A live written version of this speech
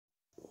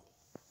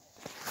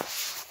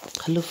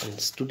Hello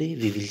friends, today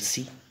we will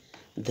see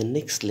the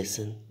next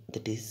lesson,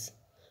 that is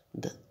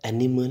the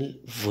animal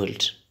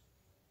world.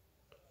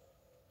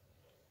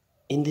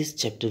 In this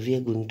chapter we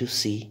are going to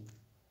see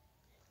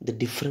the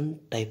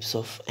different types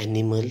of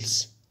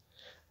animals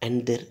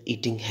and their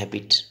eating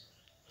habit.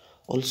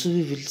 Also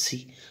we will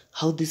see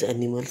how these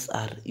animals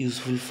are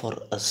useful for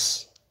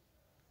us.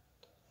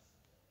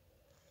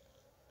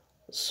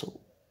 So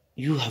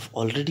you have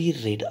already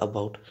read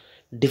about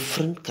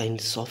different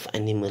kinds of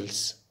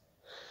animals.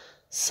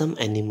 Some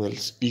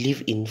animals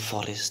live in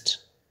forest.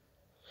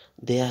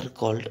 They are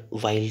called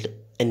wild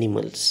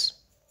animals.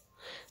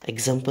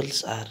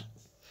 Examples are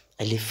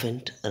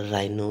elephant,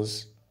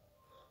 rhinos,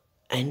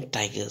 and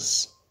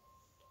tigers.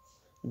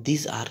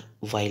 These are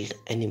wild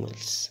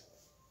animals.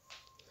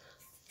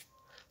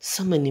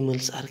 Some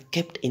animals are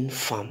kept in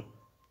farm.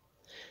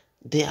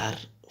 They are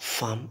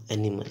farm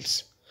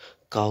animals.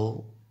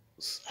 Cows,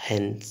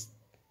 hens,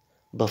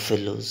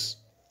 buffaloes,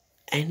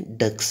 and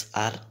ducks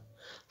are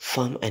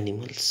farm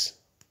animals.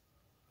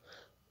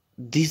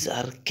 These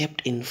are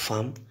kept in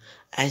farm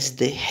as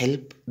they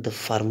help the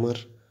farmer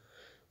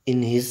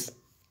in his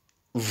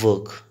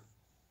work.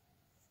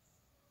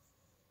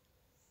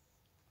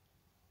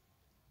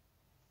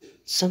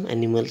 Some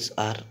animals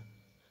are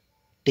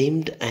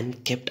tamed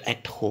and kept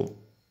at home.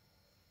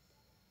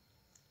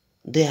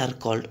 They are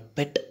called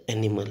pet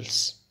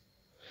animals.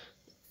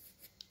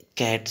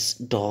 Cats,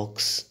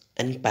 dogs,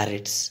 and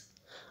parrots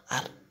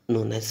are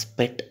known as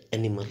pet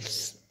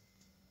animals.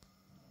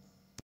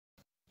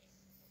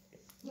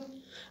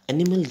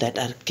 Animals that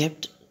are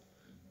kept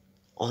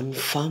on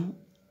farm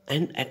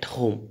and at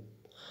home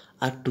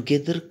are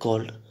together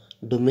called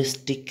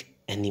domestic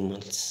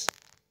animals.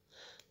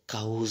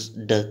 Cows,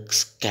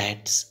 ducks,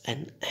 cats,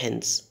 and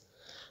hens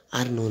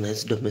are known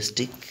as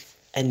domestic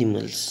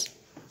animals.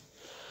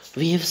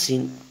 We have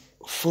seen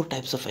four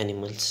types of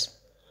animals: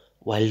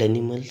 wild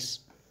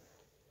animals,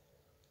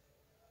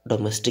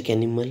 domestic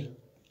animal,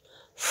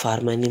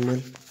 farm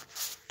animal,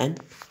 and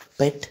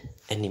pet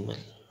animal.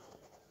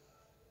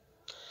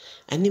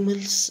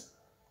 Animals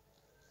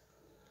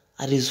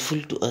are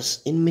useful to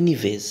us in many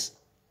ways.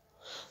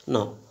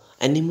 Now,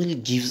 animal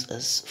gives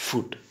us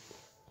food.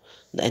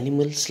 The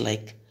animals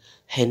like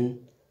hen,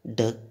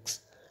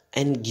 ducks,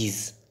 and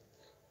geese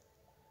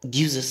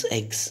gives us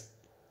eggs,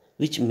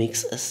 which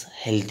makes us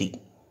healthy.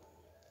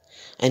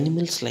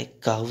 Animals like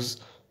cows,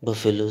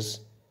 buffaloes,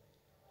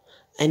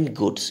 and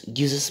goats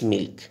gives us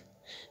milk,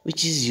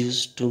 which is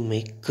used to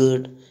make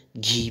curd,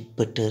 ghee,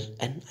 butter,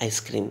 and ice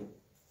cream.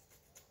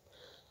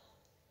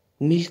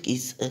 Milk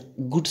is a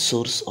good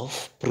source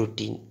of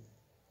protein.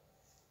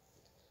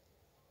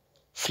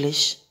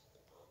 Flesh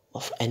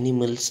of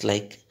animals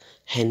like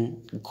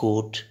hen,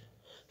 goat,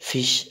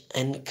 fish,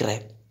 and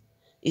crab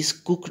is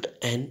cooked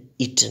and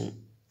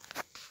eaten.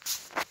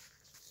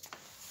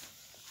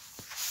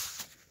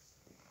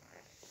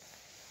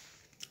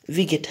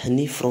 We get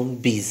honey from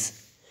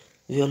bees.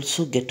 We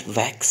also get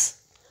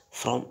wax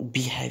from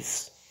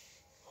beehives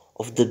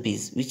of the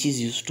bees, which is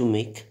used to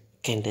make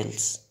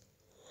candles.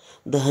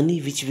 The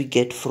honey which we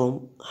get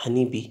from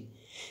honeybee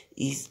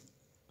is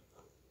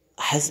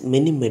has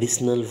many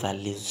medicinal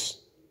values,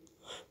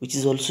 which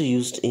is also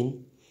used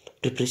in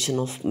preparation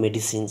of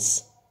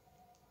medicines.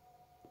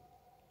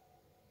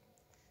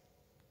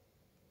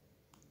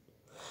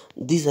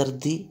 These are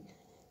the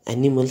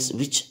animals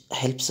which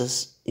helps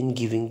us in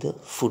giving the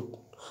food,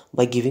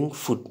 by giving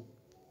food.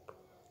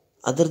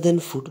 Other than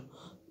food,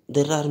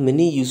 there are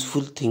many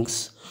useful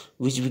things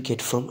which we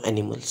get from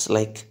animals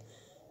like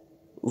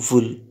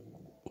wool,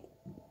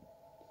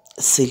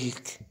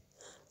 silk,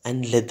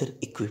 and leather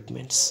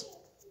equipments.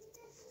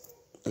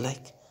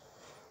 Like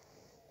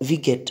we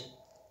get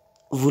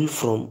wool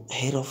from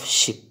hair of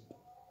sheep.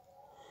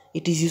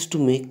 It is used to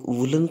make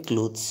woolen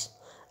clothes,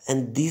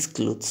 and these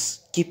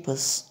clothes keep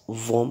us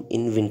warm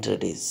in winter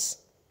days.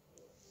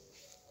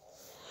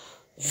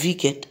 We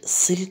get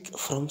silk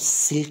from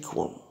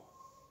silkworm.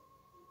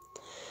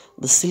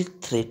 The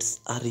silk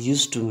threads are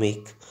used to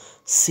make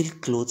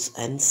silk clothes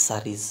and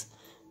saris,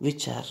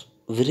 which are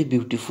very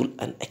beautiful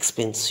and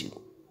expensive.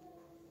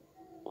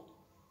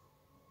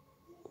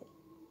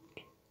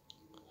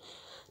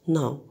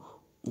 Now,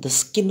 the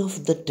skin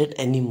of the dead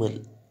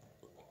animal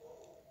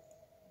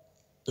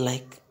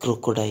like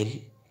crocodile,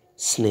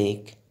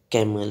 snake,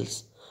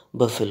 camels,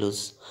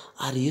 buffaloes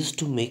are used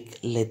to make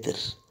leather.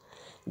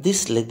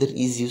 This leather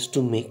is used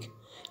to make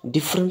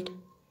different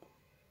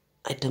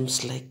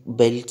items like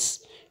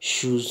belts,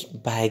 shoes,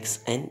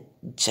 bags, and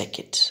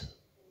jacket.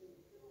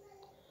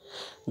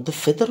 The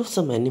feather of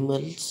some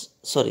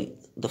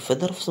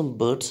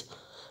birds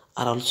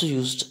are also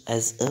used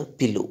as a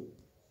pillow.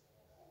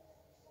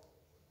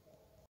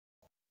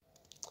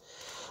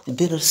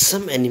 There are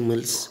some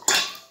animals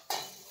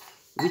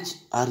which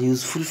are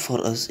useful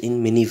for us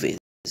in many ways.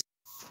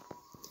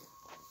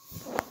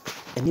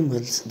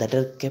 Animals that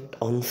are kept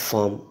on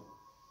farm.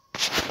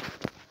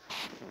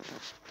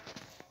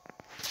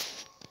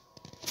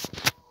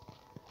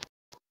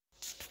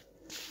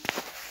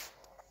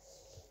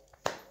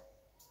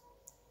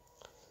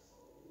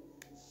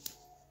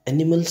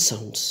 Animal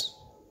sounds.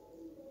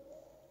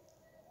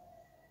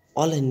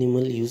 All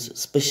animals use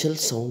special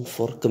sound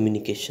for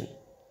communication.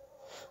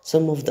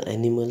 Some of the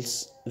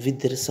animals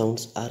with their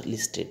sounds are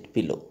listed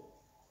below.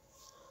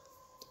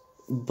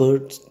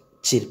 Bird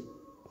chirp,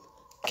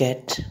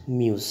 cat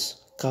mews,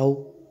 cow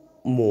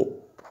moo,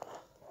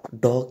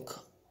 dog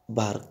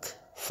bark,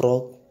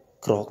 frog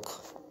croak,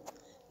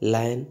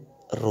 lion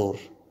roar,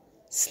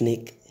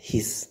 snake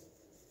hiss.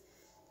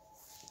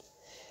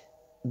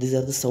 These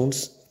are the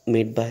sounds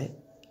made by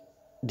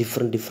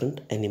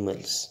different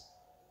animals.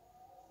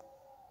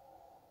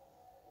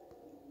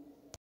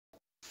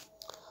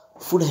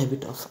 Food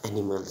habit of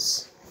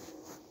animals.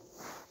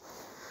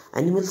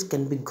 Animals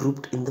can be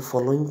grouped in the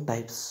following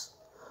types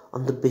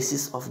on the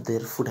basis of their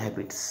food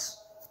habits.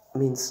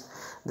 Means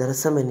there are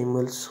some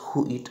animals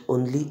who eat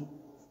only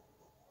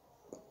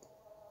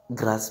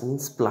grass,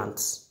 means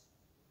plants.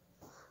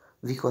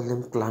 We call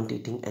them plant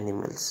eating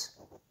animals.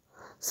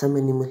 Some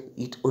animals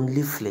eat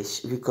only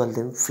flesh. We call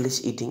them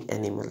flesh eating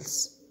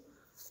animals.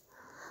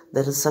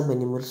 There are some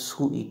animals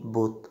who eat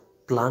both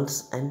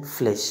plants and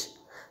flesh.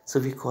 So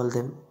we call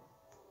them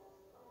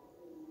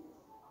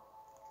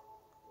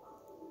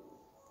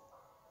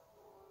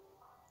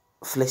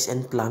flesh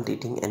and plant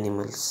eating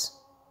animals.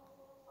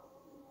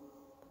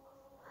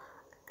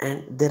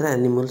 And there are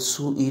animals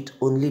who eat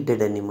only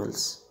dead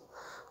animals.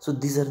 So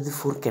these are the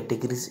four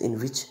categories in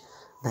which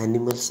the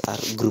animals are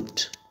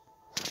grouped.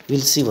 We'll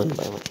see one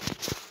by one.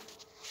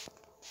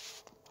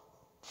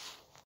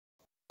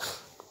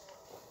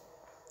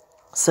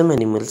 Some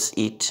animals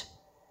eat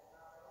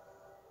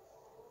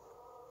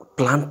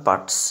plant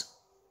parts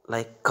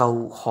like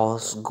cow,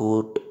 horse,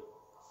 goat,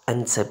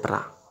 and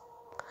zebra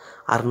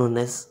are known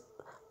as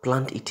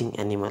plant eating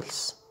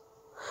animals.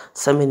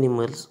 Some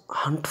animals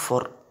hunt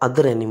for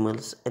other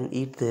animals and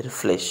eat their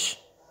flesh,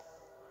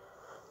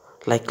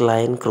 like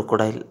lion,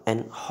 crocodile,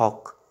 and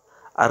hawk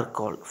are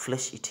called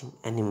flesh eating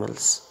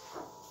animals.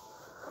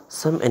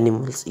 Some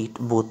animals eat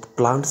both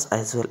plants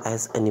as well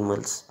as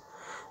animals.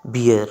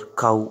 Bear,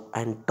 cow,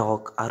 and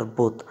dog are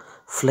both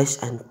flesh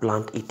and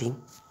plant eating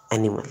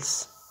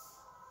animals.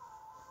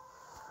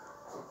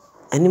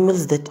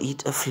 Animals that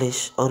eat a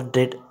flesh or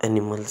dead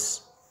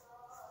animals.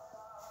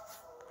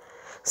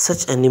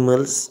 Such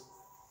animals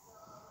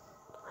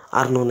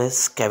are known as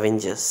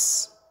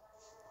scavengers.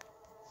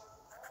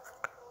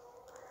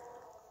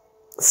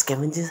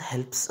 Scavengers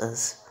helps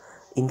us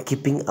in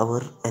keeping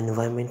our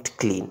environment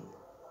clean.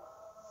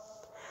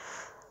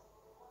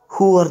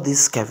 Who are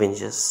these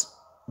scavengers?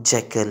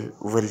 Jackal,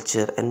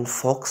 vulture, and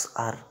fox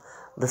are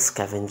the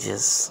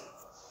scavengers.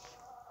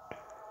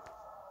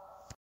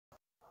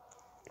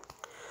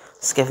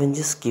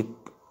 Scavengers keep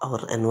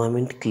our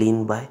environment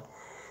clean by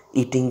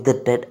eating the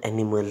dead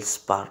animals'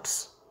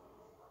 parts.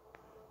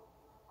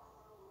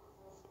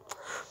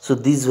 So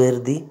these were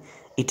the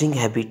eating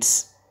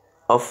habits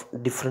of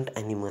different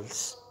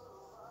animals.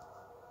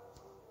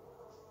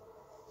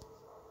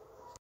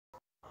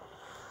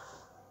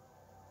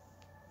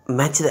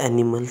 Match the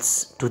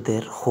animals to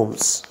their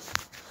homes.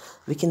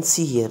 We can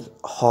see here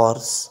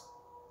horse,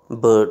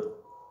 bird,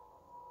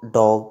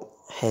 dog,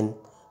 hen,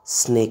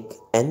 snake,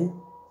 and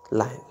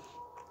lion.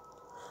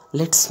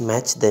 Let's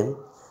match them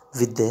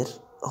with their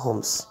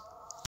homes.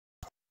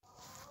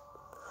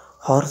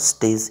 Horse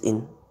stays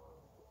in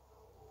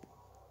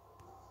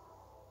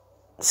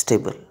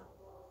stable.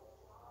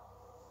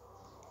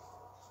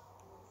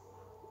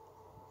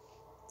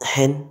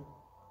 Hen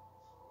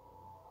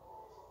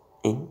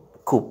in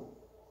coop.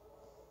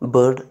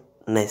 Bird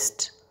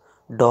nest.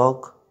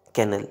 Dog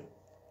kennel.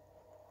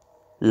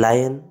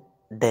 Lion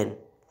den.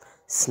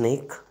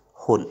 Snake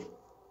hole.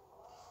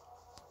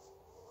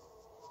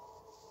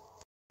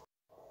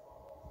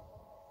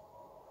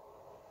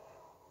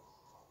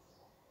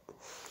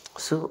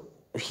 So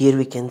here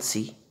we can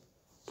see